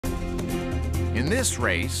this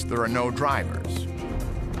race, there are no drivers,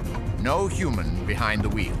 no human behind the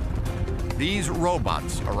wheel. These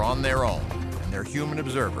robots are on their own, and their human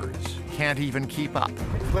observers can't even keep up.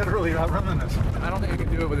 It's literally outrunning us. I don't think I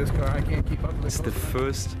can do it with this car. I can't keep up with It's it. the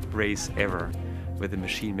first race ever where the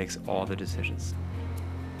machine makes all the decisions.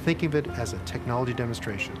 Think of it as a technology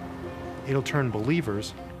demonstration. It'll turn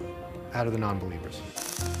believers out of the non-believers.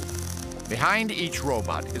 Behind each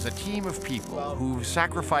robot is a team of people who've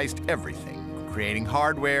sacrificed everything, creating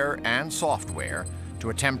hardware and software to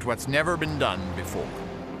attempt what's never been done before.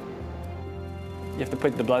 You have to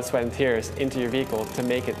put the blood, sweat, and tears into your vehicle to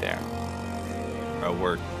make it there. I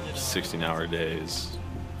work 16-hour days,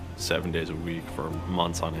 7 days a week for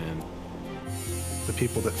months on end. The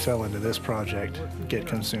people that fell into this project get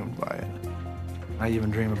consumed by it. I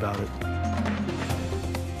even dream about it.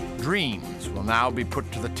 Dreams will now be put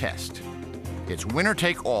to the test. It's winner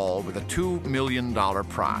take all with a $2 million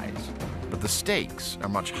prize, but the stakes are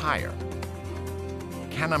much higher.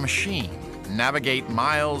 Can a machine navigate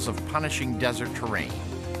miles of punishing desert terrain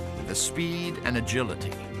with the speed and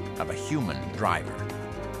agility of a human driver?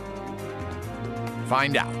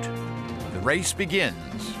 Find out. The race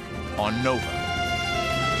begins on Nova.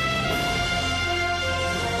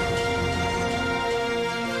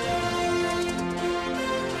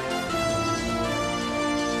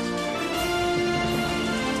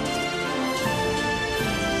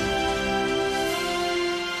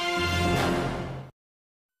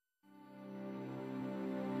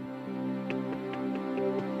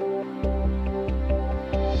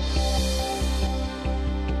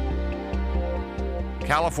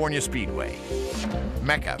 California Speedway,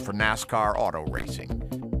 Mecca for NASCAR auto racing.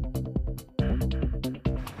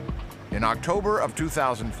 In October of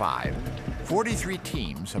 2005, 43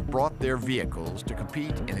 teams have brought their vehicles to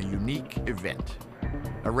compete in a unique event.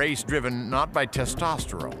 A race driven not by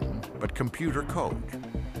testosterone, but computer code.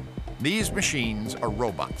 These machines are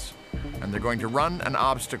robots, and they're going to run an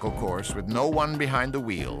obstacle course with no one behind the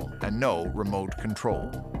wheel and no remote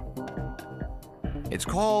control. It's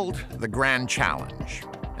called the Grand Challenge,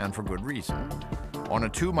 and for good reason. On a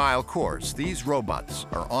 2-mile course, these robots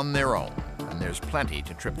are on their own, and there's plenty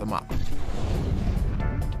to trip them up.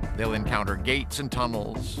 They'll encounter gates and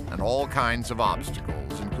tunnels and all kinds of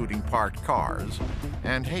obstacles, including parked cars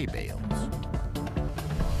and hay bales.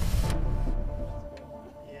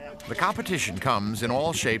 The competition comes in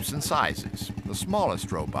all shapes and sizes. The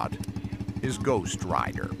smallest robot is Ghost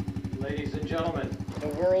Rider. Ladies and gentlemen, the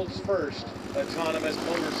world's first autonomous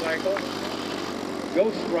motorcycle,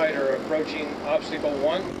 Ghost Rider approaching obstacle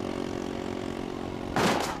 1.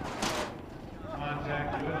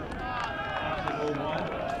 Contact with obstacle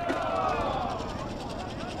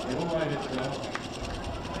 1. It'll right itself.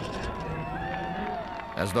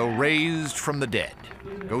 As though raised from the dead,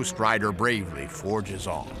 Ghost Rider bravely forges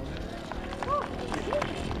on.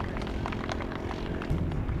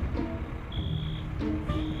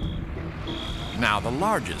 Now, the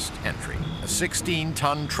largest entry, a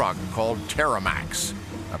 16-ton truck called Terramax,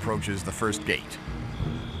 approaches the first gate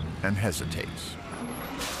and hesitates.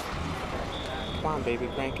 Come on, baby,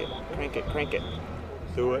 crank it, crank it, crank it.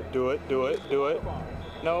 Do it, do it, do it, do it.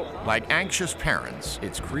 No. Like anxious parents,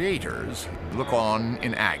 its creators look on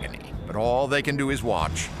in agony, but all they can do is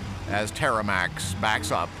watch as Terramax backs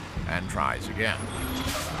up and tries again.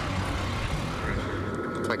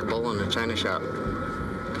 It's like a bull in a china shop.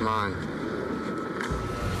 Come on.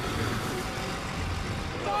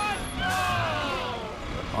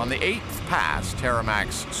 On the 8th pass,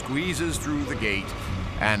 Terramax squeezes through the gate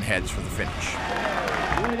and heads for the finish.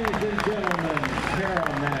 Ladies and gentlemen,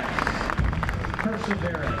 Terramax,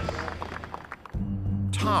 Perseverance.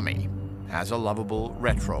 Tommy has a lovable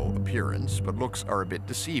retro appearance, but looks are a bit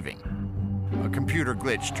deceiving. A computer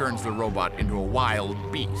glitch turns the robot into a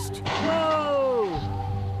wild beast. Whoa!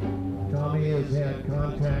 Tommy has had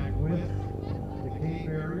contact with the gate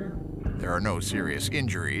barrier. There are no serious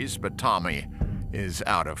injuries, but Tommy is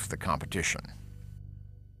out of the competition.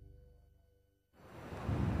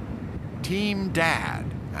 Team Dad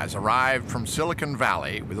has arrived from Silicon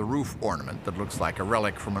Valley with a roof ornament that looks like a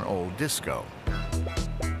relic from an old disco.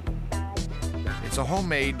 It's a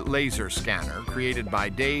homemade laser scanner created by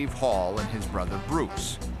Dave Hall and his brother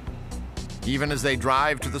Bruce. Even as they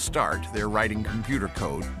drive to the start, they're writing computer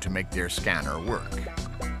code to make their scanner work.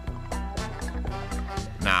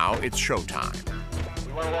 Now it's showtime.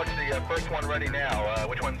 We want to watch the first one ready now.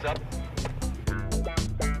 Which one's up?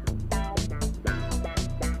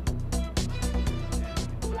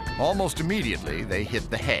 Almost immediately, they hit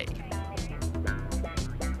the hay.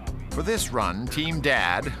 For this run, Team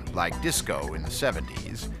Dad, like disco in the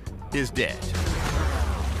 70s, is dead.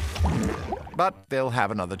 but they'll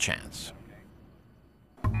have another chance.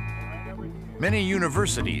 Many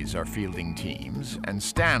universities are fielding teams, and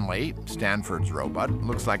Stanley, Stanford's robot,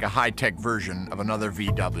 looks like a high-tech version of another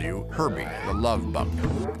VW, Herbie, the love bug.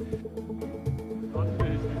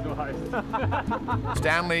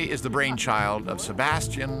 Stanley is the brainchild of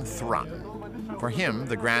Sebastian Thrun. For him,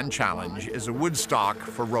 the Grand Challenge is a Woodstock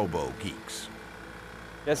for robo-geeks.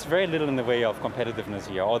 There's very little in the way of competitiveness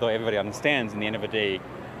here, although everybody understands in the end of the day,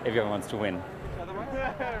 everyone wants to win.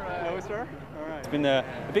 Hello, sir. All right. It's been a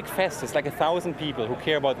big fest. It's like 1,000 people who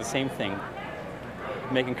care about the same thing,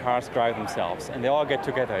 making cars drive themselves, and they all get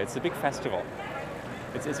together. It's a big festival.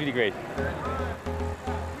 It's really great.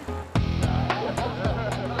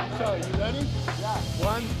 So, you ready? Yeah.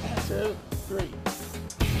 1, 2, 3.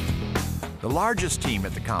 The largest team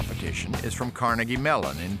at the competition is from Carnegie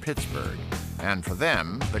Mellon in Pittsburgh. And for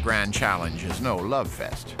them, the Grand Challenge is no love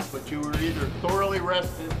fest. But you were either thoroughly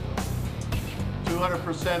rested,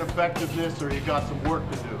 200% effectiveness, or you got some work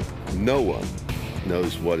to do. No one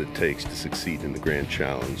knows what it takes to succeed in the Grand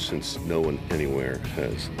Challenge, since no one anywhere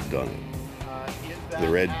has done it. The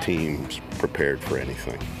red team's prepared for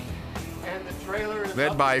anything.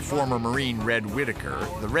 Led by former Marine Red Whitaker,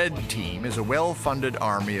 the Red Team is a well-funded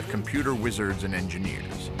army of computer wizards and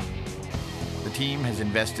engineers. The team has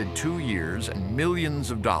invested 2 years and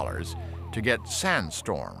millions of dollars to get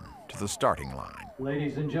Sandstorm to the starting line.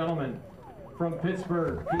 Ladies and gentlemen, from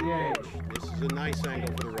Pittsburgh, PA. This is a nice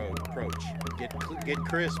angle for the road approach. Get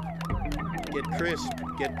crisp, get crisp,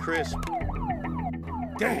 get crisp.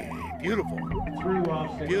 Dang, beautiful. Through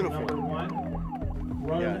obstacle Beautiful. number 1.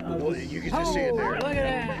 Yeah, well, you can just see it there. Look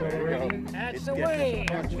at There you that. go. That's the way.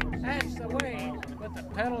 That's the way. Put the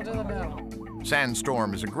pedal to the metal.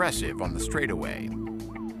 Sandstorm is aggressive on the straightaway.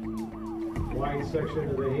 Wide section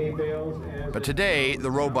of the hay bales. But today,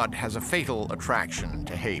 the robot has a fatal attraction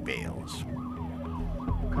to hay bales.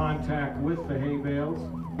 Contact with the hay bales.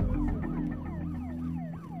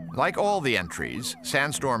 Like all the entries,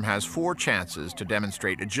 Sandstorm has 4 chances to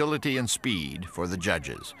demonstrate agility and speed for the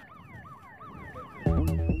judges.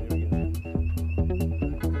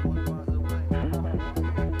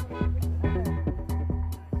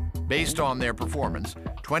 Based on their performance,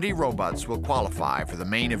 20 robots will qualify for the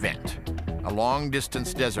main event, a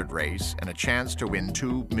long-distance desert race and a chance to win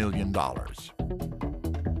 $2 million.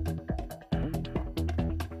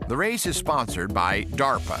 The race is sponsored by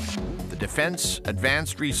DARPA, the Defense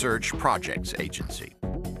Advanced Research Projects Agency.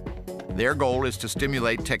 Their goal is to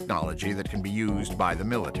stimulate technology that can be used by the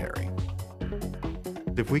military.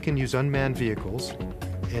 If we can use unmanned vehicles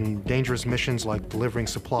in dangerous missions like delivering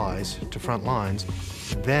supplies to front lines,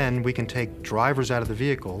 then we can take drivers out of the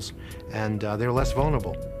vehicles and they're less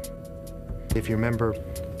vulnerable. If you remember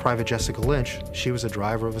Private Jessica Lynch, she was a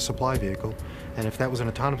driver of a supply vehicle, and if that was an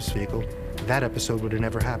autonomous vehicle, that episode would have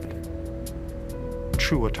never happened.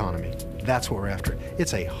 True autonomy, that's what we're after.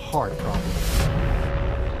 It's a hard problem.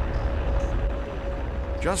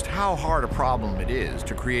 Just how hard a problem it is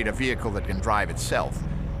to create a vehicle that can drive itself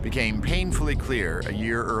became painfully clear a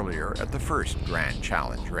year earlier at the first Grand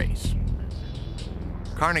Challenge race.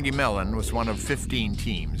 Carnegie Mellon was one of 15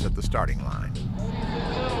 teams at the starting line.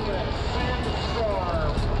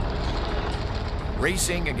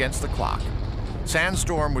 Racing against the clock,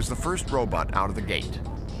 Sandstorm was the first robot out of the gate.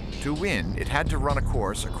 To win, it had to run a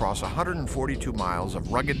course across 142 miles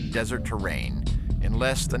of rugged desert terrain in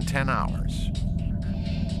less than 10 hours.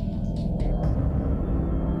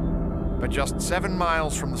 But just 7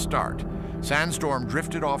 miles from the start, Sandstorm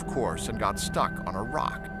drifted off course and got stuck on a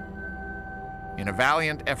rock. In a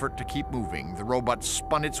valiant effort to keep moving, the robot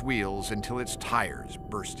spun its wheels until its tires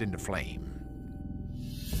burst into flame.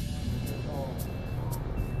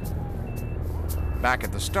 Back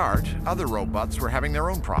at the start, other robots were having their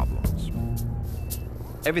own problems.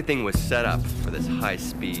 Everything was set up for this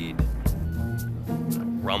high-speed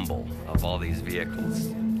rumble of all these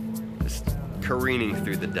vehicles just careening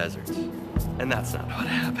through the desert. And that's not what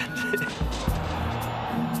happened.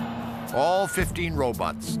 All 15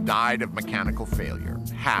 robots died of mechanical failure,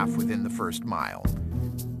 half within the first mile.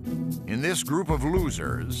 In this group of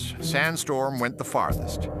losers, Sandstorm went the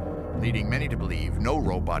farthest, leading many to believe no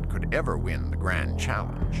robot could ever win the Grand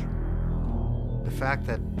Challenge. The fact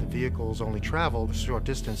that the vehicles only traveled a short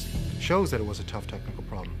distance shows that it was a tough technical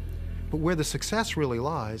problem. But where the success really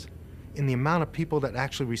lies, in the amount of people that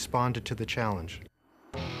actually responded to the challenge.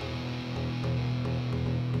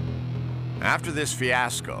 After this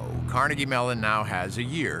fiasco, Carnegie Mellon now has a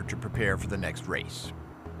year to prepare for the next race.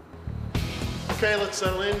 Okay, let's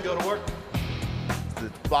settle in, go to work. The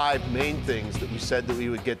 5 main things that we said that we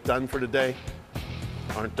would get done for today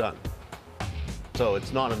aren't done. So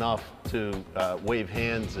it's not enough to wave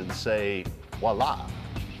hands and say, voila,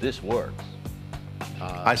 this works.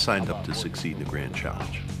 I signed up to succeed in the Grand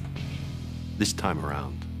Challenge. This time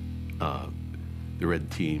around, the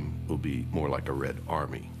Red Team will be more like a Red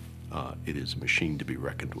Army. It is a machine to be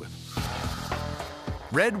reckoned with.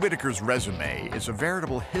 Red Whitaker's resume is a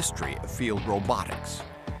veritable history of field robotics.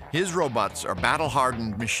 His robots are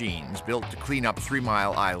battle-hardened machines built to clean up 3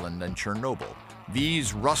 Mile Island and Chernobyl.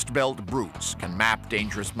 These Rust Belt brutes can map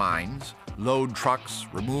dangerous mines, load trucks,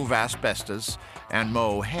 remove asbestos, and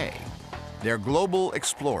mow hay. They're global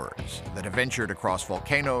explorers that have ventured across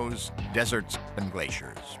volcanoes, deserts, and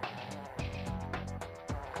glaciers.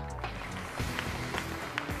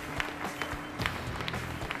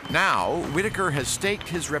 Now, Whitaker has staked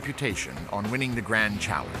his reputation on winning the Grand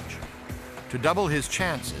Challenge. To double his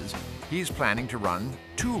chances, he's planning to run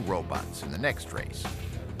 2 robots in the next race.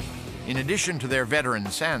 In addition to their veteran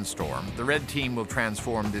Sandstorm, the Red Team will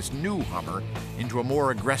transform this new Hummer into a more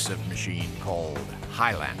aggressive machine called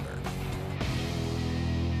Highlander.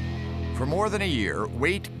 For more than a year,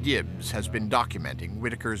 Wade Gibbs has been documenting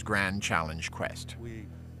Whitaker's Grand Challenge quest.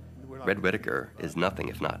 Red Whitaker is nothing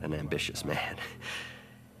if not an ambitious man.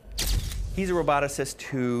 He's a roboticist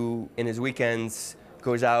who, in his weekends,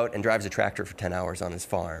 goes out and drives a tractor for 10 hours on his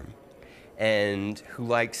farm, and who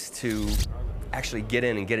likes to actually get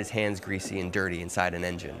in and get his hands greasy and dirty inside an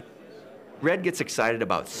engine. Red gets excited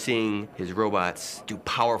about seeing his robots do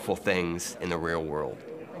powerful things in the real world.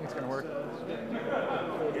 I think it's going to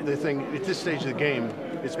work. The thing, at this stage of the game,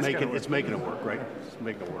 it's making it work, right? It's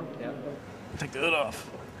making it work. Yeah. Take the hood off.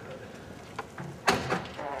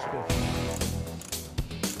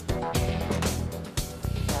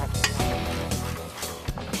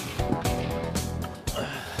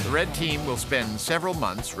 The Red Team will spend several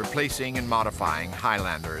months replacing and modifying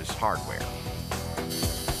Highlander's hardware.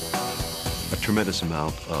 A tremendous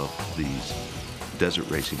amount of these desert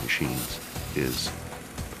racing machines is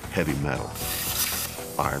heavy metal,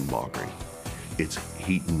 ironmongery. It's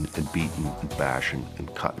heating and beating and bashing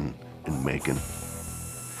and cutting and making.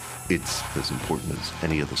 It's as important as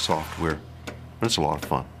any of the software, and it's a lot of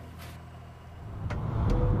fun.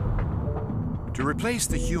 To replace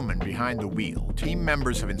the human behind the wheel, team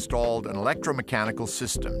members have installed an electromechanical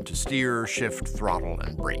system to steer, shift, throttle,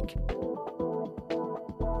 and brake.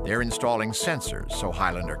 They're installing sensors so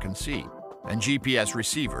Highlander can see, and GPS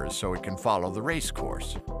receivers so it can follow the race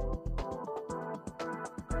course.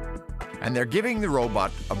 And they're giving the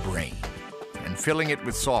robot a brain and filling it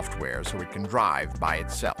with software so it can drive by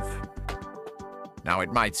itself. Now,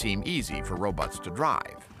 it might seem easy for robots to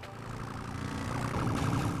drive.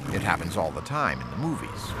 It happens all the time in the movies.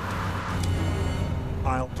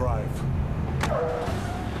 I'll drive.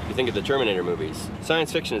 If you think of the Terminator movies,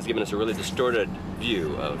 science fiction has given us a really distorted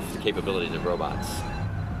view of the capabilities of robots.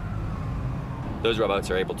 Those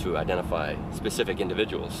robots are able to identify specific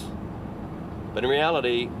individuals. But in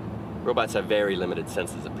reality, robots have very limited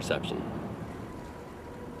senses of perception.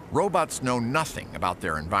 Robots know nothing about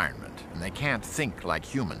their environment, and they can't think like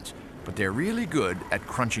humans, but they're really good at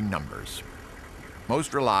crunching numbers.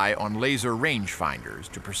 Most rely on laser rangefinders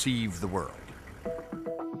to perceive the world.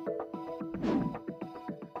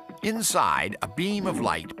 Inside, a beam of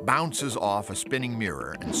light bounces off a spinning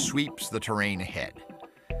mirror and sweeps the terrain ahead.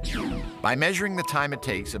 By measuring the time it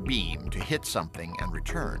takes a beam to hit something and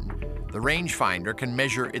return, the rangefinder can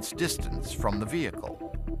measure its distance from the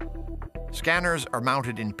vehicle. Scanners are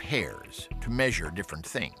mounted in pairs to measure different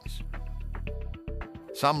things.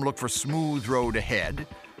 Some look for smooth road ahead,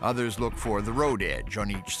 others look for the road edge on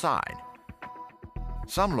each side.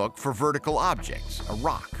 Some look for vertical objects, a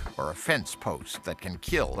rock or a fence post that can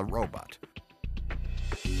kill a robot.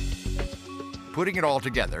 Putting it all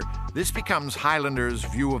together, this becomes Highlander's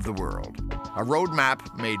view of the world, a road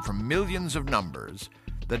map made from millions of numbers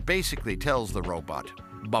that basically tells the robot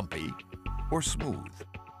bumpy or smooth.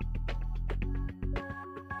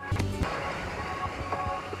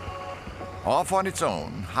 Off on its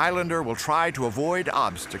own, Highlander will try to avoid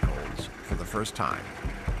obstacles for the first time.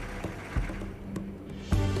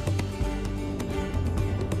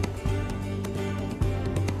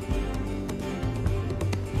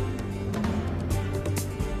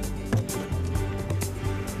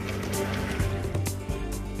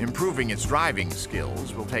 Improving its driving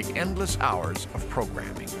skills will take endless hours of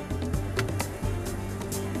programming.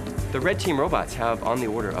 The Red Team robots have on the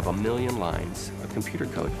order of 1 million lines of computer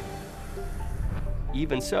code.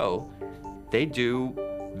 Even so, they do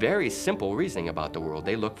very simple reasoning about the world.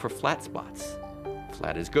 They look for flat spots.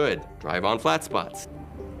 Flat is good. Drive on flat spots.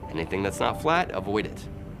 Anything that's not flat, avoid it.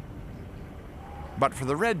 But for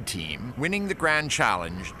the red team, winning the Grand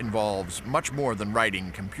Challenge involves much more than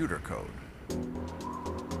writing computer code.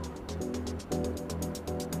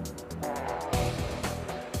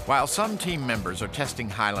 While some team members are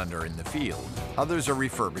testing Highlander in the field, others are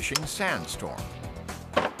refurbishing Sandstorm.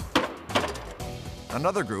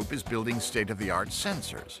 Another group is building state-of-the-art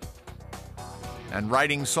sensors. And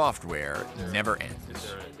writing software never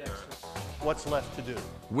ends. What's left to do?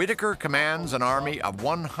 Whitaker commands an army of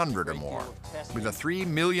 100 or more. With a $3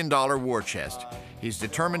 million war chest, he's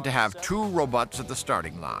determined to have 2 robots at the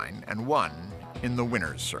starting line and 1 in the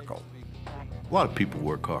winner's circle. A lot of people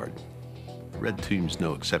work hard. Red team's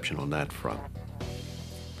no exception on that front.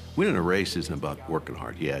 Winning a race isn't about working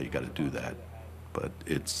hard. Yeah, you got to do that, but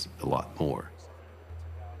it's a lot more.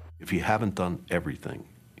 If you haven't done everything,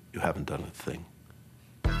 you haven't done a thing.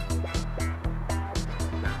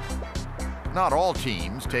 Not all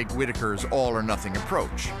teams take Whitaker's all-or-nothing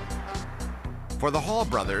approach. For the Hall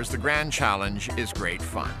brothers, the Grand Challenge is great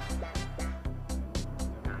fun.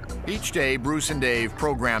 Each day, Bruce and Dave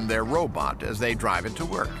program their robot as they drive it to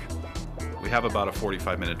work. We have about a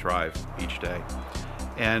 45-minute drive each day,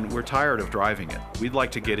 and we're tired of driving it. We'd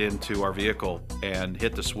like to get into our vehicle and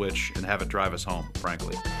hit the switch and have it drive us home,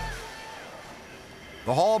 frankly.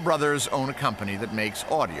 The Hall brothers own a company that makes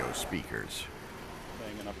audio speakers.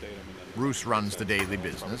 Bruce runs the daily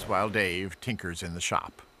business while Dave tinkers in the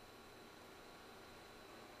shop.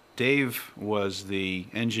 Dave was the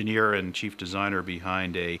engineer and chief designer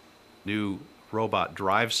behind a new robot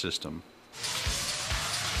drive system,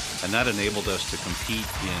 and that enabled us to compete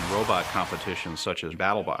in robot competitions such as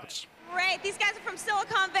BattleBots. Great, these guys are from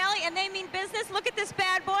Silicon Valley and they mean business. Look at this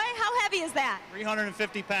bad boy. How heavy is that?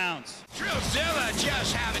 350 pounds. Drillzilla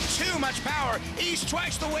just having too much power. He's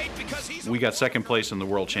twice the weight because he's... We got second place in the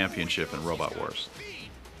World Championship in Robot Wars.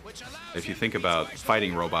 If you think about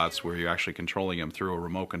fighting robots where you're actually controlling them through a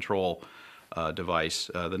remote control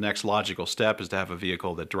device, the next logical step is to have a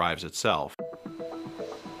vehicle that drives itself.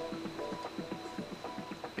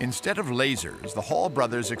 Instead of lasers, the Hall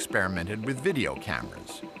brothers experimented with video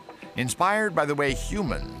cameras. Inspired by the way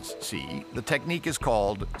humans see, the technique is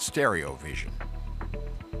called stereo vision.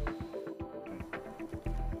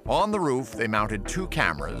 On the roof, they mounted 2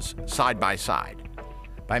 cameras side by side.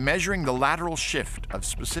 By measuring the lateral shift of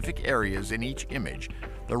specific areas in each image,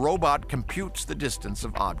 the robot computes the distance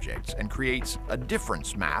of objects and creates a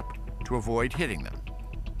difference map to avoid hitting them.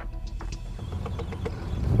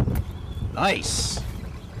 Nice.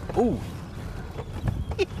 Ooh.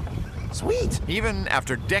 Sweet. Even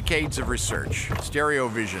after decades of research, stereo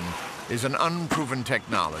vision is an unproven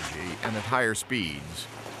technology and at higher speeds,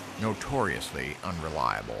 notoriously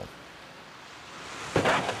unreliable.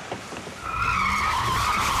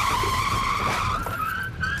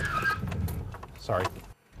 Sorry.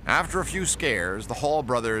 After a few scares, the Hall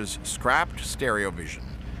brothers scrapped stereo vision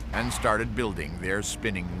and started building their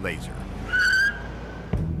spinning laser.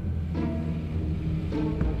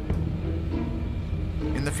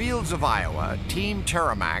 In the fields of Iowa, Team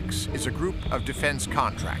Terramax is a group of defense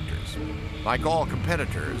contractors. Like all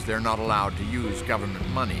competitors, they're not allowed to use government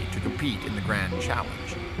money to compete in the Grand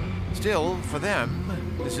Challenge. Still, for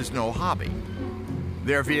them, this is no hobby.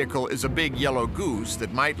 Their vehicle is a big yellow goose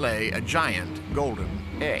that might lay a giant golden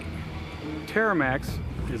egg. Terramax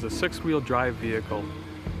is a 6-wheel drive vehicle.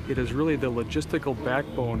 It is really the logistical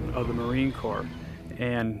backbone of the Marine Corps,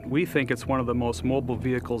 and we think it's one of the most mobile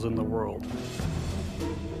vehicles in the world.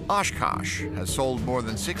 Oshkosh has sold more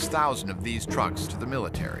than 6,000 of these trucks to the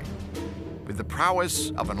military. With the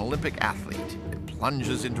prowess of an Olympic athlete, it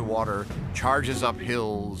plunges into water, charges up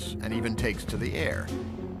hills, and even takes to the air.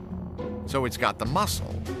 So it's got the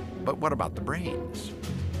muscle, but what about the brains?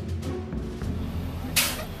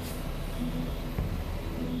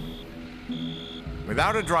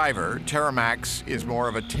 Without a driver, Terramax is more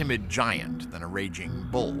of a timid giant than a raging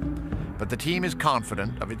bull, but the team is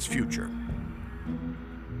confident of its future.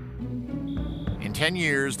 In 10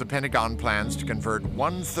 years, the Pentagon plans to convert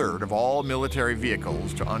 1/3 of all military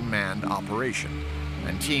vehicles to unmanned operation,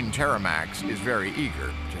 and Team Terramax is very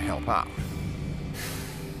eager to help out.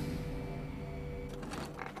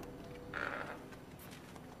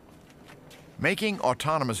 Making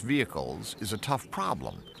autonomous vehicles is a tough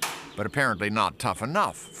problem, but apparently not tough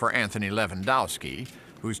enough for Anthony Lewandowski,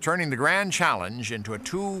 who's turning the Grand Challenge into a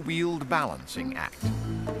 2-wheeled balancing act.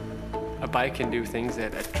 A bike can do things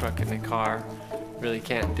that a truck and a car really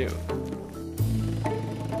can't do.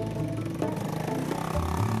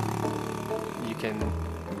 You can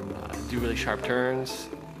do really sharp turns.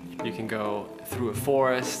 You can go through a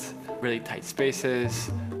forest, really tight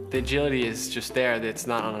spaces. The agility is just there that's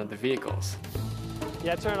not on other vehicles.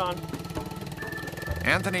 Yeah, turn on.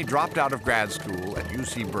 Anthony dropped out of grad school at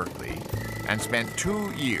UC Berkeley and spent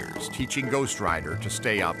 2 years teaching Ghost Rider to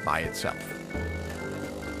stay up by itself.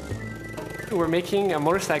 We're making a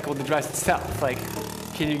motorcycle that drives itself. Like,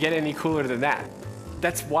 can you get any cooler than that?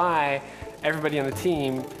 That's why everybody on the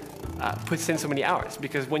team puts in so many hours,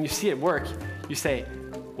 because when you see it work, you say,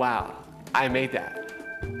 wow, I made that.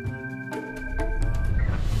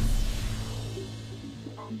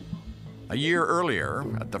 A year earlier,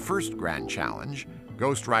 at the first Grand Challenge,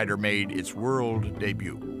 Ghost Rider made its world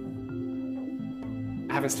debut.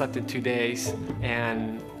 I haven't slept in 2 days,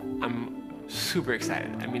 and I'm super excited.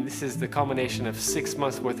 I mean, this is the culmination of 6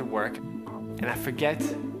 months worth of work, and I forget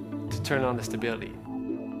to turn on the stability.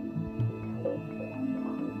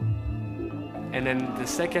 And then the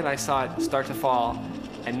second I saw it start to fall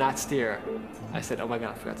and not steer, I said, oh my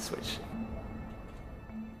God, I forgot to switch.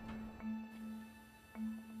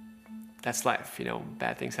 That's life, you know,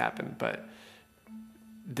 bad things happen, but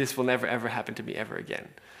this will never ever happen to me ever again.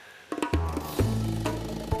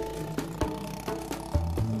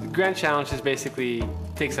 The Grand Challenge is basically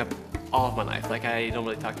takes up all of my life. Like, I don't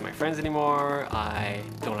really talk to my friends anymore. I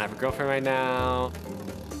don't have a girlfriend right now.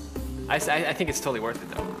 I think it's totally worth it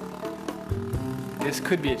though. This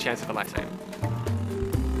could be a chance of a lifetime.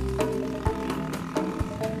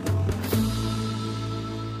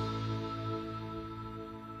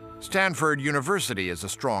 Stanford University is a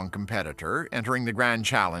strong competitor, entering the Grand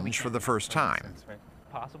Challenge for the first time.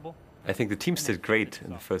 Possible? I think the teams did great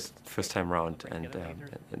in the first time round and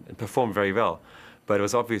performed very well. But it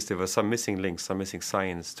was obvious there were some missing links, some missing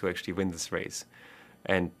science to actually win this race.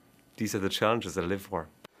 And these are the challenges I live for.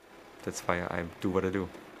 That's why I do what I do.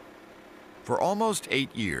 For almost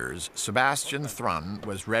 8 years, Sebastian Thrun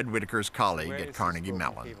was Red Whittaker's colleague at Carnegie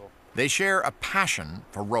Mellon. They share a passion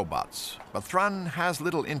for robots, but Thrun has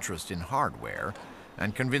little interest in hardware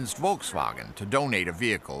and convinced Volkswagen to donate a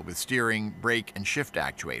vehicle with steering, brake, and shift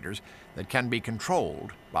actuators that can be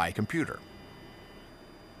controlled by a computer.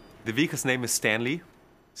 The vehicle's name is Stanley,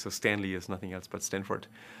 so Stanley is nothing else but Stanford.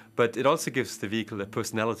 But it also gives the vehicle a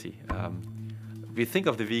personality. We think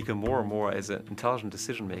of the vehicle more and more as an intelligent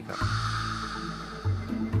decision maker.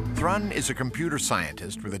 Thrun is a computer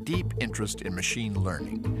scientist with a deep interest in machine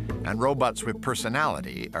learning, and robots with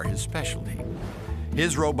personality are his specialty.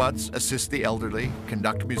 His robots assist the elderly,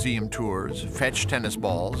 conduct museum tours, fetch tennis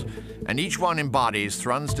balls, and each one embodies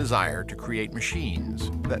Thrun's desire to create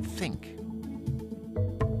machines that think.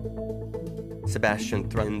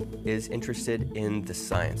 Sebastian Thrun is interested in the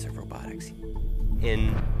science of robotics,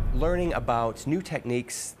 in learning about new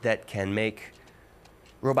techniques that can make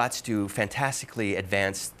robots do fantastically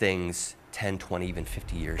advanced things 10, 20, even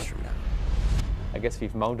 50 years from now. I guess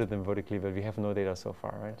we've mounted them vertically, but we have no data so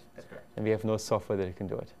far, right? That's correct. And we have no software that can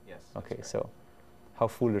do it. Yes. Okay, so how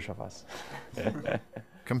foolish of us.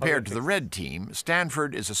 Compared to the red team,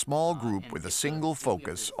 Stanford is a small group with a single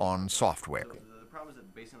focus on software.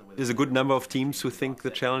 There's a good number of teams who think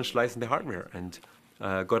the challenge lies in the hardware, and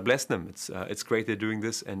God bless them. It's great they're doing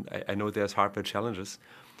this, and I know there's hardware challenges.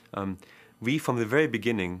 We, from the very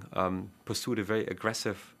beginning, pursued a very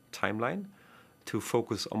aggressive timeline to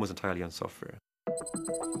focus almost entirely on software.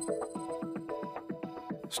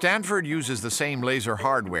 Stanford uses the same laser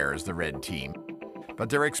hardware as the red team, but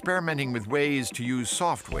they're experimenting with ways to use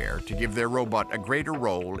software to give their robot a greater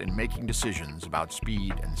role in making decisions about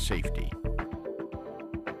speed and safety.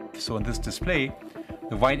 So in this display,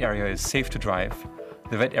 the white area is safe to drive,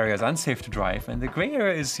 the red area is unsafe to drive, and the gray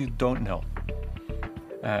area is you don't know.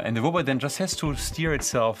 And the robot then just has to steer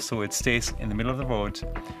itself so it stays in the middle of the road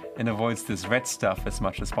and avoids this red stuff as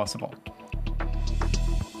much as possible.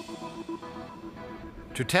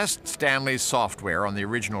 To test Stanley's software on the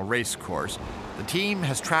original race course, the team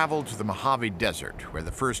has traveled to the Mojave Desert, where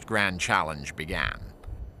the first Grand Challenge began.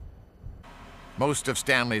 Most of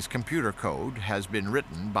Stanley's computer code has been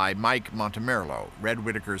written by Mike Montemerlo, Red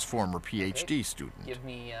Whittaker's former PhD student. Give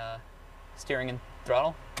me steering and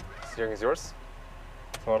throttle. Steering is yours.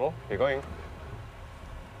 Throttle, you're going.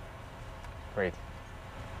 Great.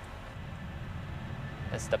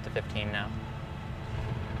 It's up to 15 now.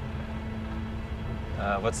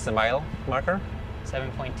 What's the mile marker?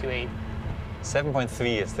 7.28.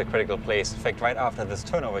 7.3 is the critical place. In fact, right after this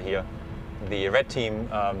turnover here, the red team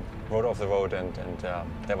rode off the road and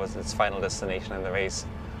that was its final destination in the race.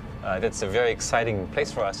 That's a very exciting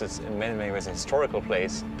place for us. It's in many ways a historical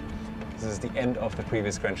place. This is the end of the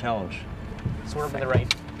previous Grand Challenge. Swerve to the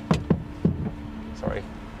right. Sorry.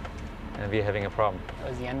 And we're having a problem. That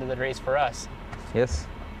was the end of the race for us. Yes.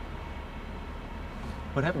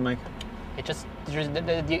 What happened, Mike? It just,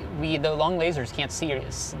 the long lasers can't see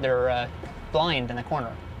us. They're blind in the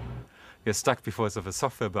corner. we're stuck because of a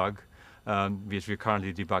software bug, which we're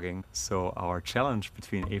currently debugging. So our challenge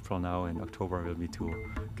between April now and October will be to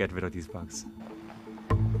get rid of these bugs.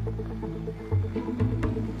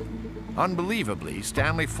 Unbelievably,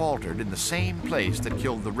 Stanley faltered in the same place that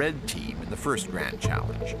killed the red team in the first Grand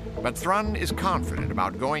Challenge. But Thrun is confident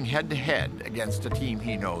about going head-to-head against a team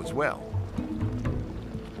he knows well.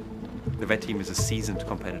 The red team is a seasoned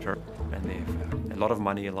competitor, and they have a lot of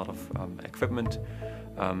money, a lot of equipment.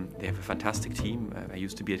 They have a fantastic team. I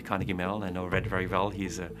used to be at Carnegie Mellon. I know Red very well.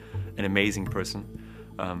 He's an amazing person.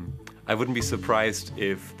 I wouldn't be surprised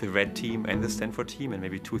if the red team and the Stanford team and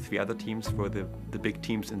maybe 2 or 3 other teams were the big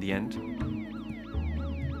teams in the end.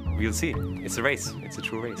 We'll see. It's a race. It's a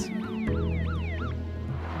true race.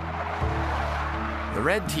 The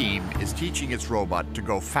red team is teaching its robot to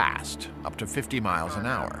go fast, up to 50 miles an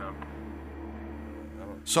hour.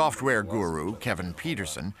 Software guru Kevin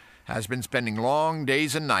Peterson has been spending long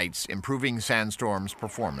days and nights improving Sandstorm's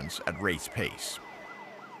performance at race pace.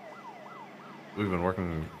 We've been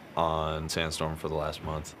working on Sandstorm for the last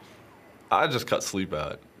month. I just cut sleep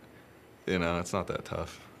out. You know, it's not that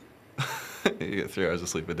tough. You get 3 hours of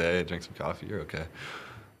sleep a day, drink some coffee, you're okay.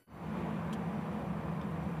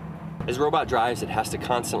 As robot drives, it has to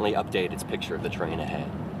constantly update its picture of the terrain ahead.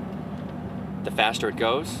 The faster it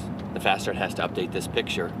goes, the faster it has to update this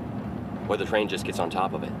picture, or the train just gets on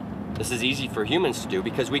top of it. This is easy for humans to do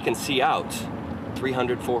because we can see out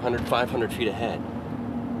 300, 400, 500 feet ahead.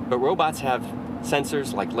 But robots have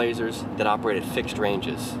sensors like lasers that operate at fixed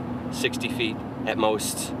ranges, 60 feet, at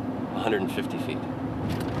most 150 feet.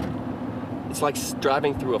 It's like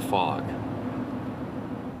driving through a fog.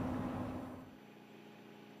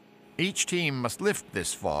 Each team must lift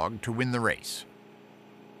this fog to win the race.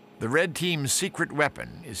 The red team's secret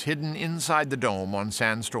weapon is hidden inside the dome on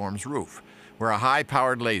Sandstorm's roof, where a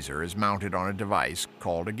high-powered laser is mounted on a device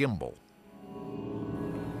called a gimbal.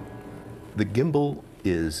 The gimbal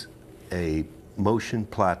is a motion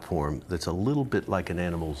platform that's a little bit like an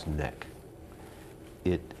animal's neck.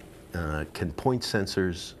 It can point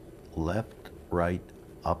sensors left, right,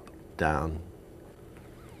 up, down,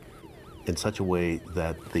 in such a way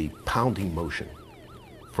that the pounding motion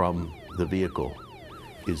from the vehicle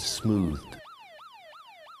is smoothed.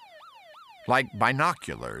 Like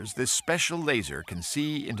binoculars, this special laser can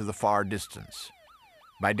see into the far distance.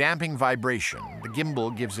 By damping vibration, the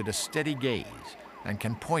gimbal gives it a steady gaze and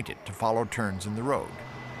can point it to follow turns in the road.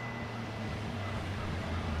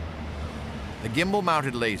 The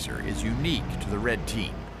gimbal-mounted laser is unique to the red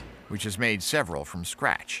team, which has made several from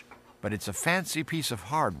scratch, but it's a fancy piece of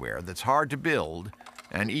hardware that's hard to build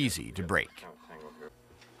and easy to break.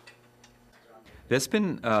 There's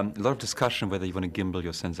been a lot of discussion whether you want to gimbal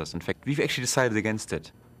your sensors. In fact, we've actually decided against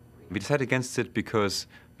it. We decided against it because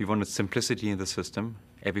we wanted simplicity in the system.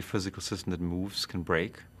 Every physical system that moves can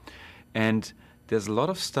break. And there's a lot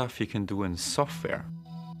of stuff you can do in software.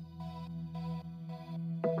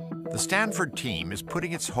 The Stanford team is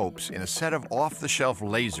putting its hopes in a set of off-the-shelf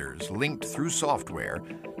lasers linked through software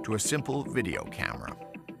to a simple video camera.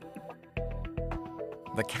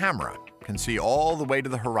 The camera can see all the way to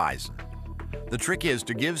the horizon. The trick is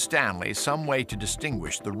to give Stanley some way to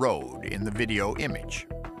distinguish the road in the video image.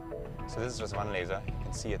 So this is just one laser. You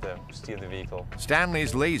can see it to steer the vehicle.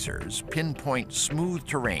 Stanley's lasers pinpoint smooth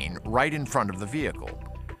terrain right in front of the vehicle.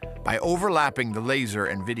 By overlapping the laser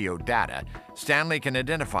and video data, Stanley can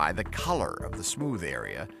identify the color of the smooth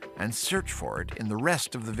area and search for it in the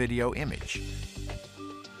rest of the video image.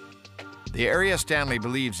 The area Stanley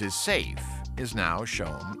believes is safe is now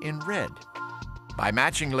shown in red. By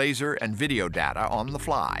matching laser and video data on the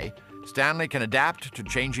fly, Stanley can adapt to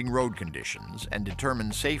changing road conditions and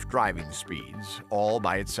determine safe driving speeds all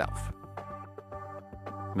by itself.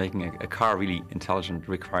 Making a car really intelligent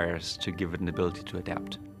requires to give it an ability to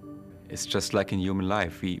adapt. It's just like in human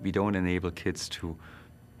life. We don't enable kids to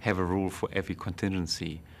have a rule for every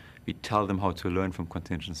contingency. We tell them how to learn from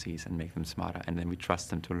contingencies and make them smarter, and then we trust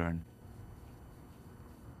them to learn.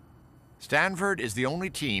 Stanford is the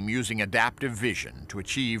only team using adaptive vision to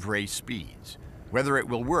achieve race speeds. Whether it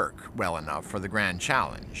will work well enough for the Grand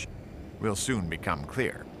Challenge will soon become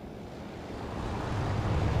clear.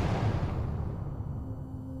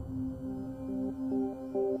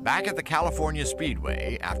 Back at the California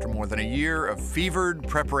Speedway, after more than a year of fevered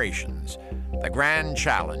preparations, the Grand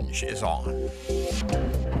Challenge is on.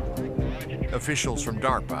 Officials from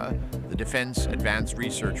DARPA, the Defense Advanced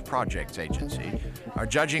Research Projects Agency, are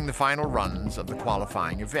judging the final runs of the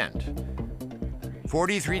qualifying event.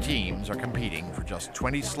 43 teams are competing for just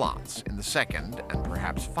 20 slots in the second and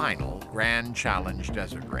perhaps final Grand Challenge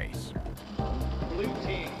Desert Race. Blue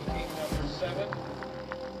team, team number 7,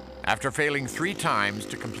 After failing 3 times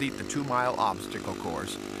to complete the 2-mile obstacle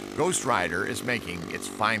course, Ghost Rider is making its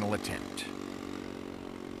final attempt.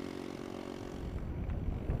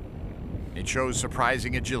 It shows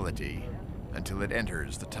surprising agility until it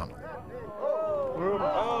enters the tunnel.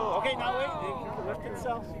 Oh, okay, now wait. Lift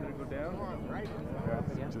itself. It's going to go down. Right.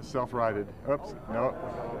 Yeah, it's just self-righted. Oops, no.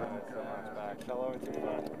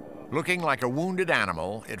 Looking like a wounded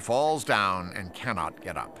animal, it falls down and cannot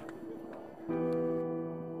get up.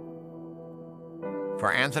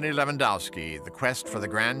 For Anthony Lewandowski, the quest for the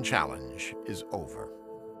Grand Challenge is over.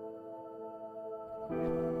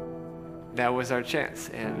 That was our chance,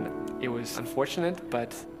 and it was unfortunate,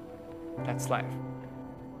 but that's life.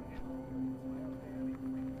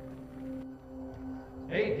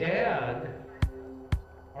 Hey, Dad,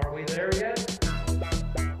 are we there yet?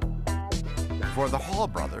 For the Hall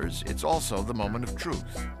brothers, it's also the moment of truth.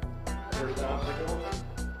 First obstacle?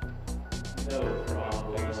 No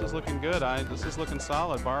problem. Well, this is looking good. This is looking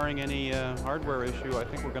solid. Barring any hardware issue, I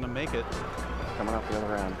think we're going to make it. Coming up the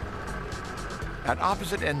other end. At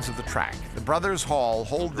opposite ends of the track, the brothers Hall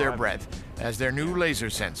hold their breath as their new laser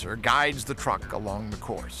sensor guides the truck along the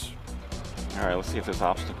course. All right, let's see if this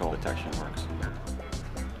obstacle detection works.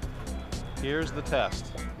 Here's the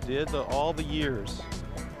test. Did all the years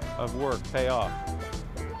of work pay off?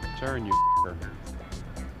 Turn, you f***er.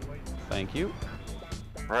 Thank you.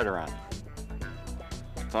 Right around.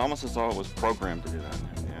 It's almost as though it was programmed to do that.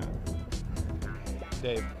 Yeah.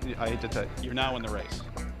 Dave, I hate to tell you, you're now in the race.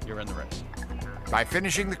 You're in the race. By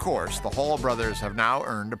finishing the course, the Hall brothers have now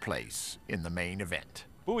earned a place in the main event.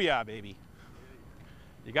 Booyah, baby.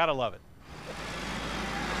 You gotta love it.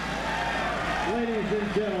 Ladies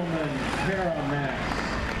and gentlemen,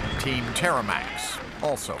 Terramax. Team Terramax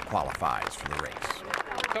also qualifies for the race.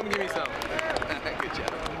 Come give me some. Good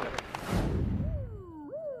job.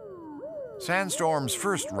 Sandstorm's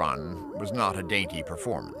first run was not a dainty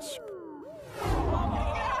performance.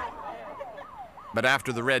 But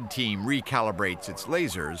after the red team recalibrates its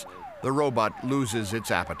lasers, the robot loses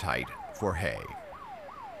its appetite for hay.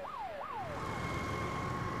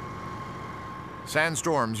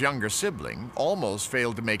 Sandstorm's younger sibling almost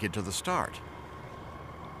failed to make it to the start.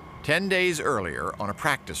 10 days earlier, on a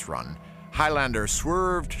practice run, Highlander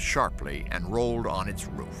swerved sharply and rolled on its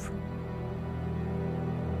roof.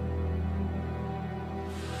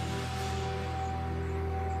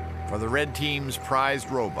 For the red team's prized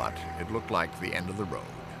robot, it looked like the end of the road.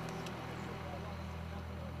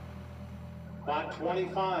 Bot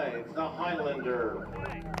 25, the Highlander.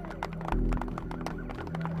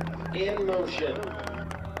 In motion.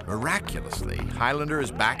 Miraculously, Highlander is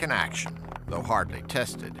back in action, though hardly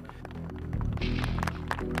tested.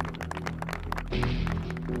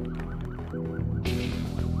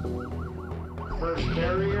 First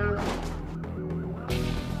barrier.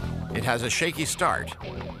 It has a shaky start,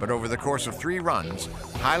 but over the course of 3 runs,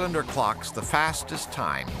 Highlander clocks the fastest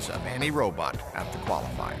times of any robot at the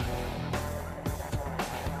qualifier.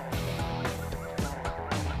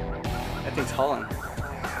 That thing's hauling.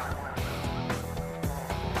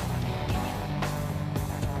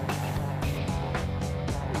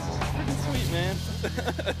 Sweet, man.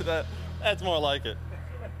 That's more like it.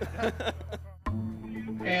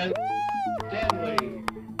 And Stanley.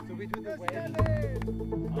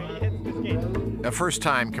 A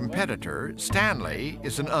first-time competitor, Stanley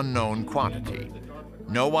is an unknown quantity.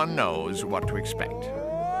 No one knows what to expect.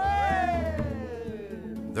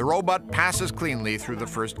 The robot passes cleanly through the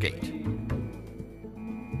first gate.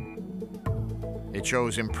 It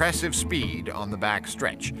shows impressive speed on the back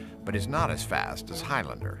stretch, but is not as fast as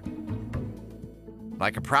Highlander.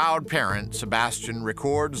 Like a proud parent, Sebastian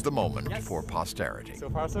records the moment for posterity. So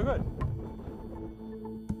far, so good.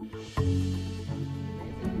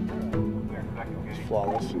 It's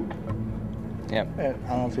flawless. Yep.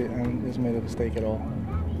 I don't see it. It's made a mistake at all.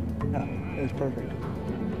 Yeah, it's perfect.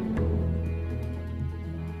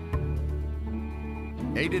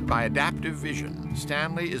 Aided by adaptive vision,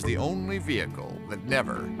 Stanley is the only vehicle that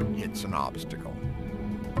never hits an obstacle.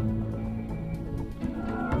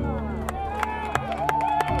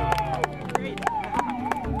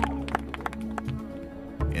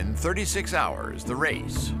 In 36 hours, the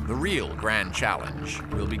race, the real Grand Challenge,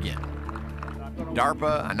 will begin.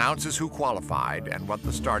 DARPA announces who qualified and what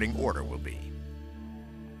the starting order will be.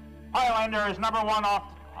 Highlander is number 1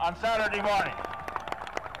 off on Saturday morning.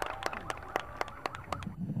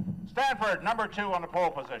 Stanford, number 2 on the pole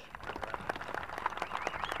position.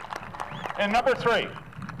 And number 3,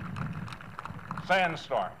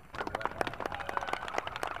 Sandstorm.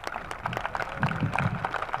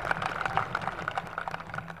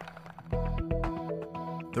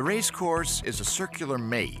 The The race course is a circular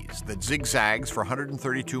maze that zigzags for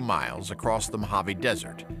 132 miles across the Mojave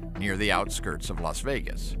Desert near the outskirts of Las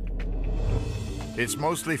Vegas. It's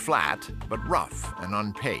mostly flat, but rough and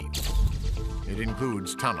unpaved. It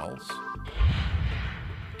includes tunnels,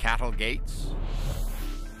 cattle gates,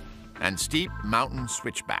 and steep mountain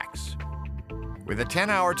switchbacks. With a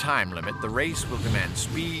 10-hour time limit, the race will demand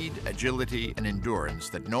speed, agility, and endurance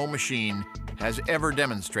that no machine has ever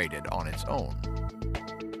demonstrated on its own.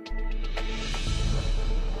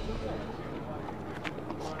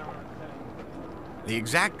 The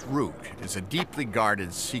exact route is a deeply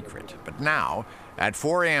guarded secret, but now, at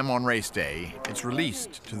 4 a.m. on race day, it's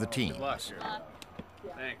released to the teams.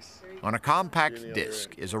 Thanks. On a compact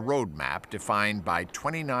disc is a road map defined by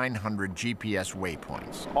 2,900 GPS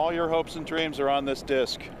waypoints. All your hopes and dreams are on this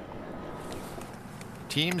disc.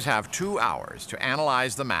 Teams have 2 hours to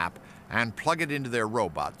analyze the map and plug it into their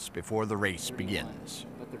robots before the race begins.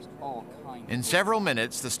 In several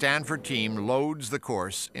minutes, the Stanford team loads the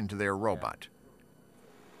course into their robot.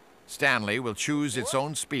 Stanley will choose its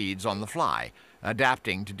own speeds on the fly,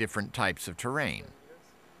 adapting to different types of terrain.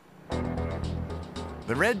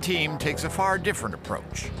 The red team takes a far different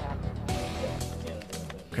approach.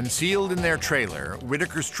 Concealed in their trailer,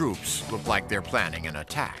 Whitaker's troops look like they're planning an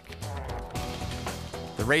attack.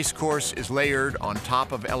 The race course is layered on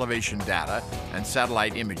top of elevation data and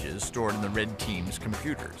satellite images stored in the red team's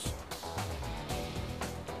computers.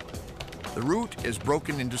 The route is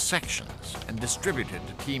broken into sections and distributed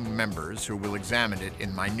to team members who will examine it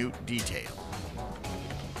in minute detail.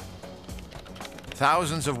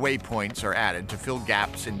 Thousands of waypoints are added to fill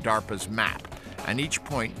gaps in DARPA's map, and each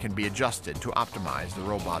point can be adjusted to optimize the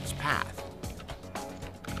robot's path.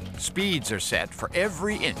 Speeds are set for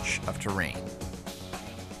every inch of terrain.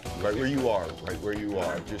 Right where you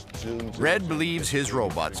are, just zooms in. Red believes his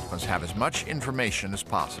robots must have as much information as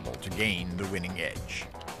possible to gain the winning edge.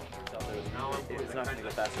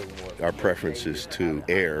 Our preference is to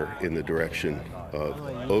err in the direction of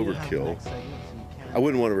overkill. I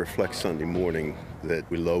wouldn't want to reflect Sunday morning that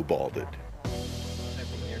we lowballed it.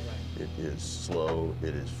 It is slow,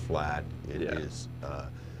 it is flat, it is...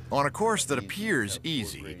 On a course that appears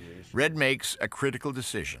easy, Red makes a critical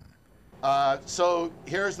decision. So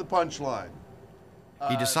here's the punchline.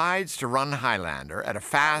 He decides to run Highlander at a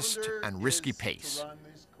fast and risky pace.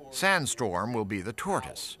 Sandstorm will be the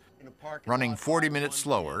tortoise, running 40 minutes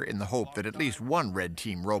slower in the hope that at least one red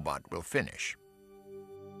team robot will finish.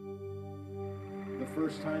 The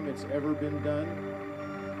first time it's ever been done.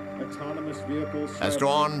 Autonomous vehicles. As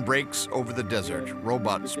dawn breaks over the desert,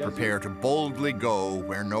 robots prepare to boldly go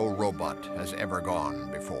where no robot has ever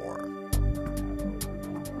gone before.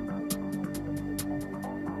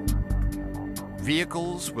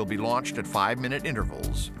 Vehicles will be launched at 5-minute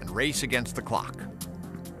intervals and race against the clock.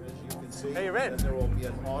 Hey, Red. There will be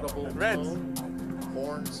an audible Red.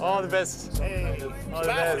 horns. All the best. Hey, all the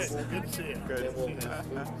best. Good to see you. Good. It's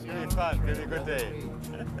really fun. Really good day.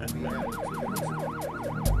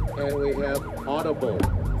 And we have audible.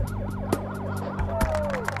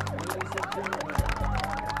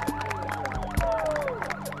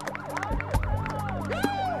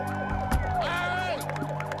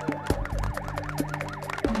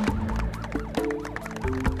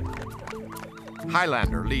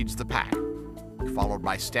 Highlander leads the pack, followed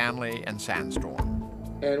by Stanley and Sandstorm.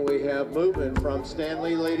 And we have movement from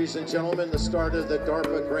Stanley, ladies and gentlemen, the start of the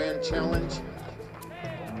DARPA Grand Challenge.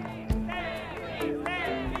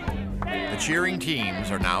 The cheering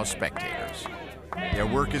teams are now spectators. Their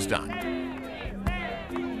work is done.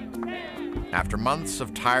 After months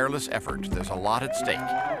of tireless effort, there's a lot at stake.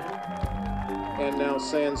 And now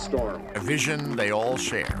Sandstorm. A vision they all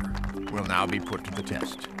share will now be put to the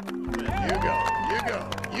test. You go, you go,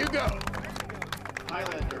 you go.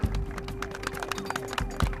 Highlander,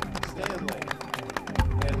 Stanley,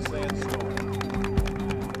 and Sandstorm.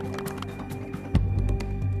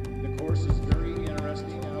 The course is very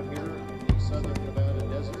interesting out here in the southern Nevada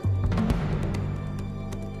desert.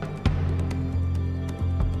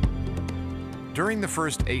 During the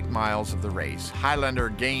first 8 miles of the race, Highlander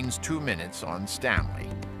gains 2 minutes on Stanley.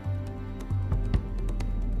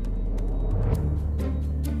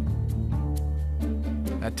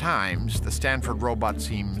 At times, the Stanford robot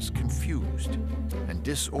seems confused and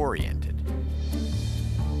disoriented.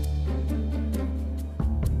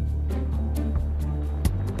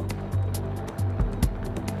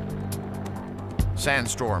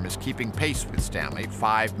 Sandstorm is keeping pace with Stanley,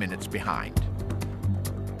 5 minutes behind.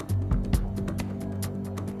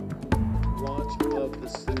 Launch of the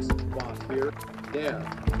 6th block here. Dan,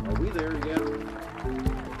 are we there yet?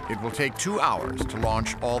 It will take 2 hours to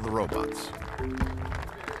launch all the robots.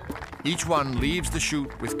 Each one leaves the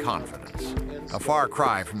chute with confidence, a far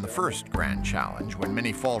cry from the first Grand Challenge when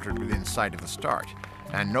many faltered within sight of the start,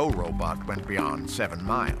 and no robot went beyond 7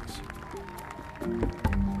 miles.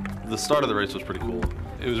 The start of the race was pretty cool.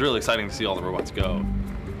 It was really exciting to see all the robots go.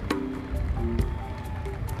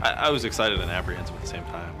 I was excited and apprehensive at the same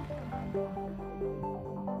time.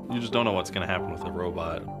 You just don't know what's going to happen with a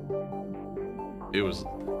robot. It was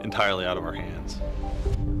entirely out of our hands.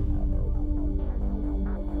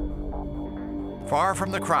 Far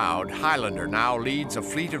from the crowd, Highlander now leads a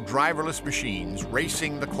fleet of driverless machines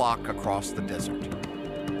racing the clock across the desert.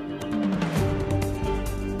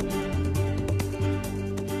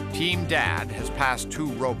 Team Dad has passed 2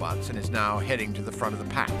 robots and is now heading to the front of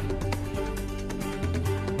the pack.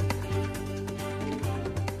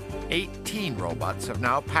 18 robots have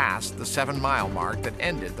now passed the 7-mile mark that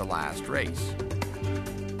ended the last race.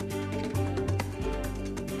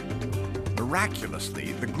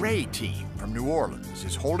 Miraculously, the Gray team from New Orleans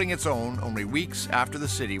is holding its own only weeks after the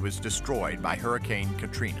city was destroyed by Hurricane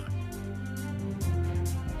Katrina.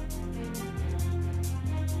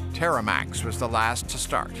 Terramax was the last to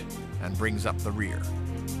start and brings up the rear.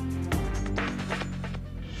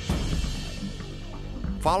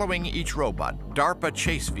 Following each robot, DARPA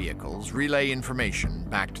chase vehicles relay information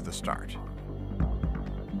back to the start.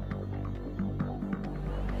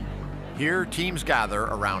 Here, teams gather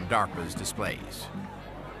around DARPA's displays.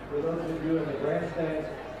 For those of you in the grandstands,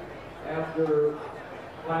 after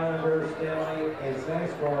Highlander, Stanley, and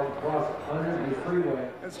Sandstorm cross under the freeway.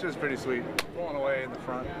 It's just pretty sweet. Pulling away in the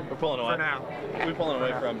front. We're pulling away? For now. Are we pulling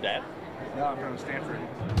away from Dad? No, I'm from Stanford.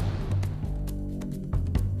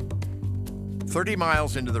 30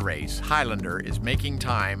 miles into the race, Highlander is making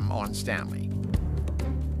time on Stanley.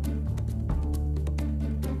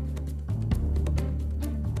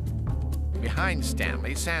 Behind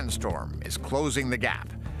Stanley, Sandstorm is closing the gap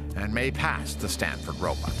and may pass the Stanford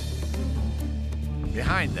robot.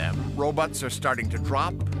 Behind them, robots are starting to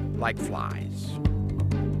drop like flies.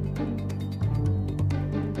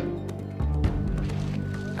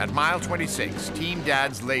 At mile 26, Team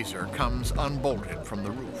Dad's laser comes unbolted from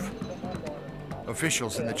the roof.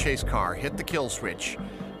 Officials in the chase car hit the kill switch,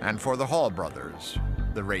 and for the Hall brothers,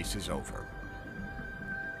 the race is over.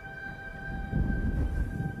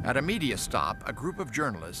 At a media stop, a group of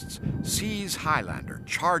journalists sees Highlander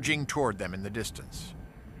charging toward them in the distance.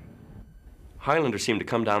 Highlander seemed to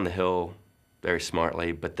come down the hill very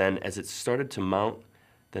smartly, but then as it started to mount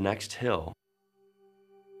the next hill,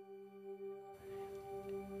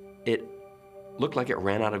 it looked like it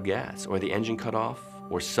ran out of gas, or the engine cut off,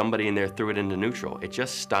 or somebody in there threw it into neutral. It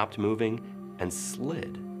just stopped moving and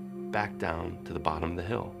slid back down to the bottom of the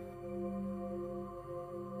hill.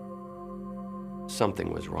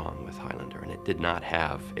 Something was wrong with Highlander, and it did not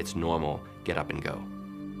have its normal get up and go.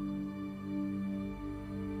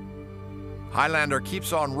 Highlander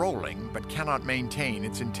keeps on rolling, but cannot maintain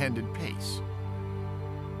its intended pace.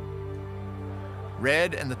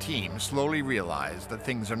 Red and the team slowly realize that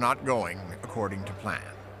things are not going according to plan.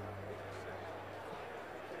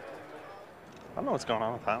 I don't know what's going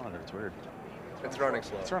on with Highlander. It's weird. It's running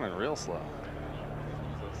slow. It's running real slow.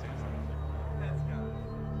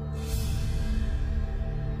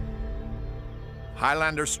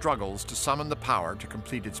 Highlander struggles to summon the power to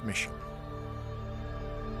complete its mission.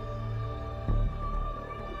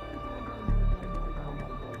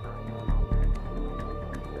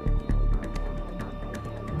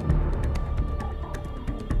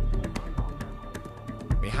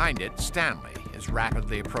 Behind it, Stanley is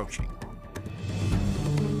rapidly approaching.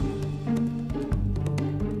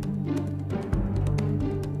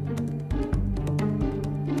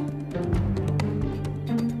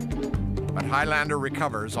 But Highlander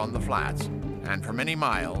recovers on the flats, and for many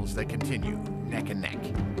miles they continue neck and neck.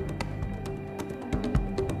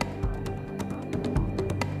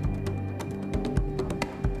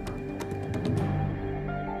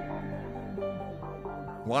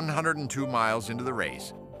 "102 miles into the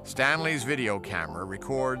race, Stanley's video camera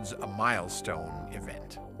records a milestone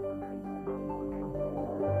event.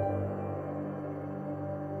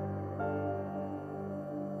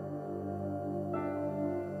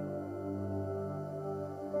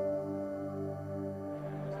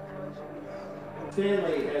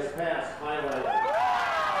 Stanley has passed Highlander.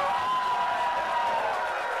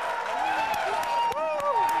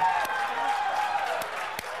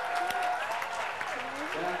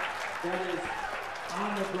 That is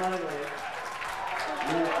on the driveway.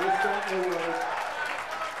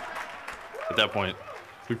 At that point,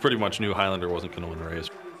 we pretty much knew Highlander wasn't going to win the race.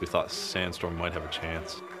 We thought Sandstorm might have a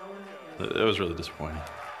chance. It was really disappointing.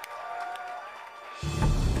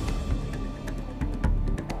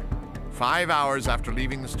 5 hours after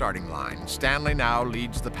leaving the starting line, Stanley now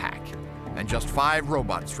leads the pack, and just 5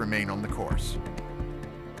 robots remain on the course.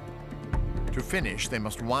 To finish, they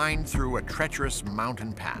must wind through a treacherous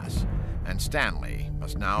mountain pass, and Stanley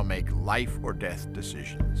must now make life or death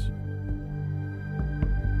decisions.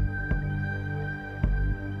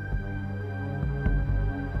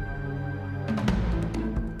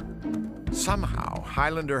 Somehow,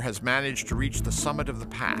 Highlander has managed to reach the summit of the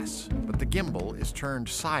pass, but the gimbal is turned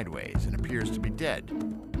sideways and appears to be dead.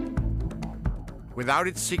 Without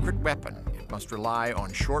its secret weapon, it must rely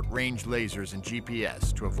on short-range lasers and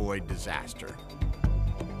GPS to avoid disaster.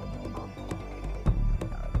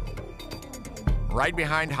 Right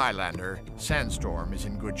behind Highlander, Sandstorm is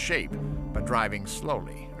in good shape, but driving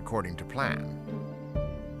slowly, according to plan.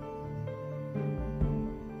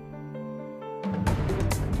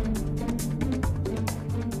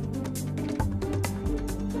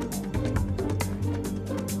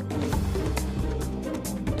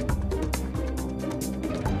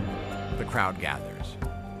 The crowd gathers.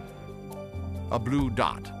 A blue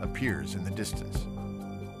dot appears in the distance.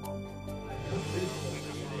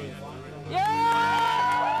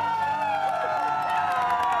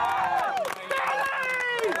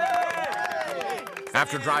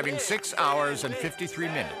 After driving 6 hours and 53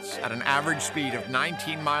 minutes at an average speed of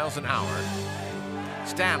 19 miles an hour,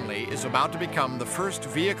 Stanley is about to become the first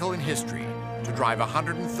vehicle in history to drive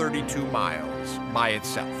 132 miles by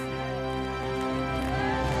itself.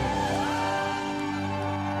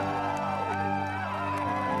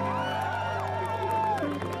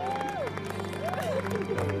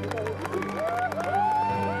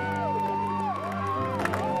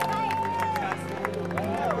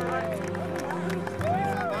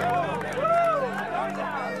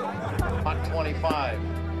 Lot 25,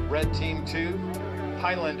 Red Team 2,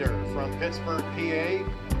 Highlander from Pittsburgh,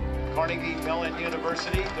 PA, Carnegie Mellon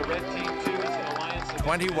University. The Red Team 2 is an alliance of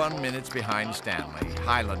 21 minutes behind Stanley,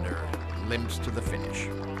 Highlander limps to the finish.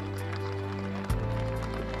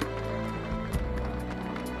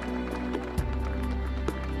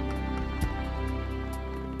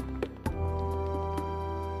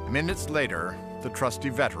 Minutes later, the trusty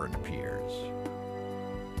veteran appears.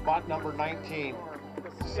 Spot number 19,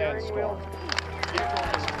 Sandstorm. Vehicle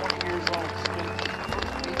is 20 years old,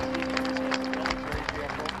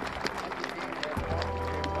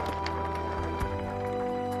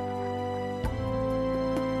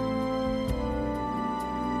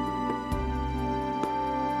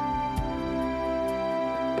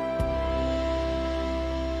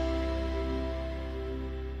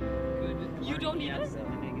 You don't need it?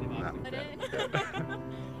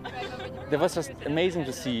 It was just amazing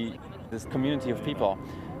to see this community of people.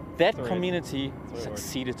 That community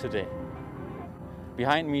succeeded today.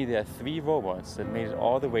 Behind me there are 3 robots that made it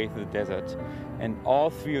all the way through the desert, and all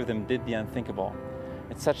 3 of them did the unthinkable.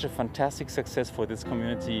 It's such a fantastic success for this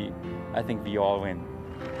community. I think we all win.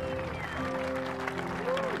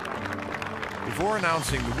 Before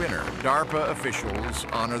announcing the winner, DARPA officials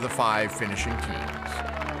honor the 5 finishing teams.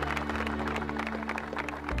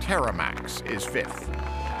 Terramax is 5th.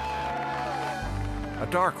 A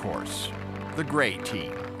dark horse, the Gray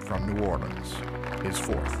Team from New Orleans, is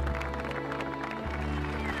 4th.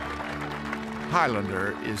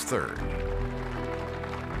 Highlander is 3rd.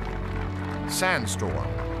 Sandstorm,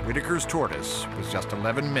 Whitaker's Tortoise, was just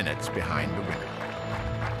 11 minutes behind the winner.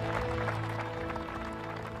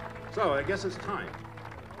 So I guess it's time.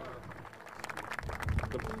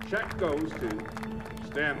 The check goes to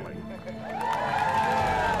Stanley.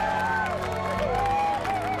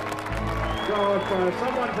 So if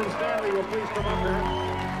someone from Stanley will please come up there.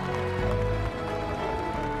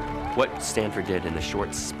 What Stanford did in a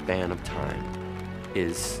short span of time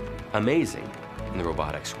is amazing in the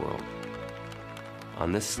robotics world.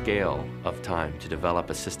 On this scale of time, to develop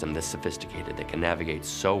a system this sophisticated that can navigate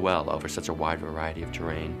so well over such a wide variety of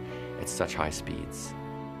terrain at such high speeds,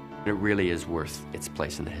 it really is worth its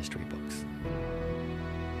place in the history books.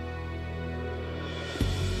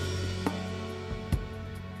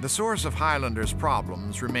 The source of Highlander's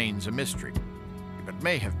problems remains a mystery, but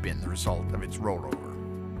may have been the result of its rollover.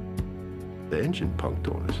 The engine punked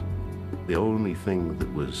on us. The only thing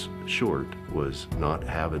that was short was not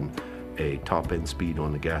having a top-end speed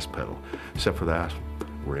on the gas pedal. Except for that,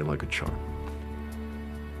 we're in like a charm.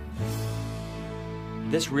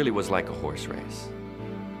 This really was like a horse race.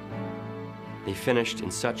 They finished in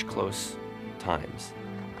such close times.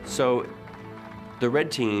 So the Red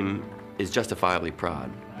Team is justifiably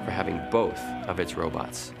proud for having both of its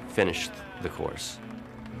robots finish the course.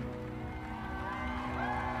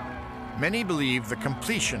 Many believe the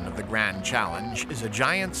completion of the Grand Challenge is a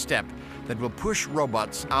giant step that will push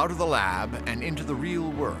robots out of the lab and into the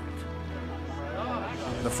real world.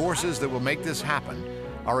 The forces that will make this happen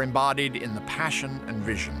are embodied in the passion and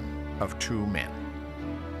vision of two men.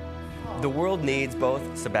 The world needs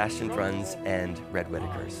both Sebastian Frunz and Red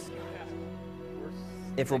Whitakers.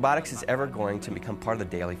 If robotics is ever going to become part of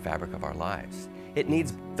the daily fabric of our lives, it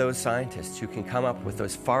needs those scientists who can come up with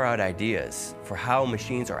those far-out ideas for how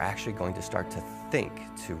machines are actually going to start to think,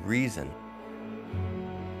 to reason.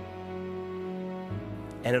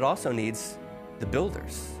 And it also needs the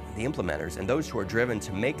builders, the implementers, and those who are driven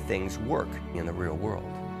to make things work in the real world.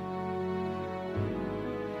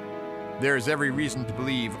 There is every reason to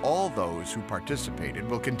believe all those who participated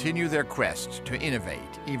will continue their quest to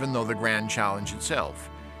innovate, even though the grand challenge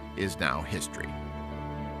itself is now history.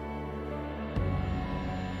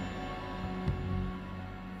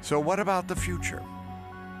 So what about the future?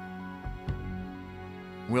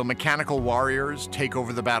 Will mechanical warriors take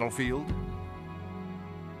over the battlefield?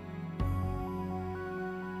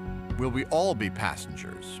 Will we all be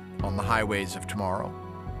passengers on the highways of tomorrow?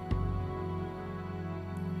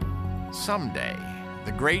 Someday,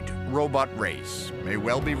 the great robot race may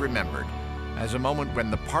well be remembered as a moment when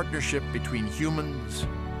the partnership between humans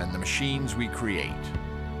and the machines we create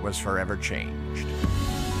was forever changed.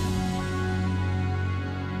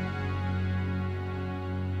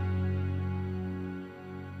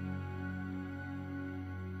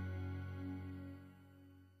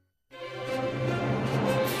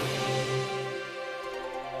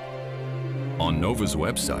 On Nova's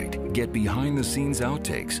website, get behind-the-scenes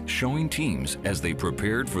outtakes showing teams as they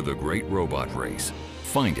prepared for the Great Robot Race.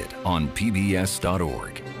 Find it on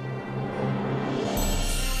pbs.org.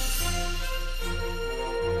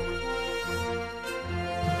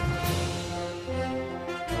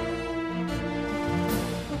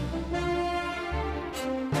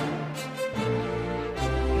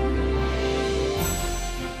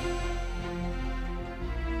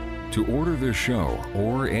 To order this show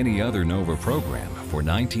or any other Nova program for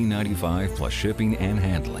 $19.95 plus shipping and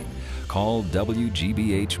handling, call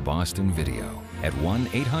WGBH Boston Video at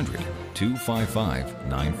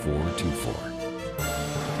 1-800-255-9424.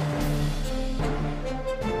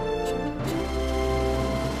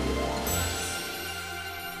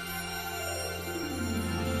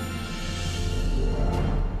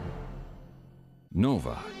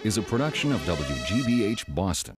 Nova is a production of WGBH Boston.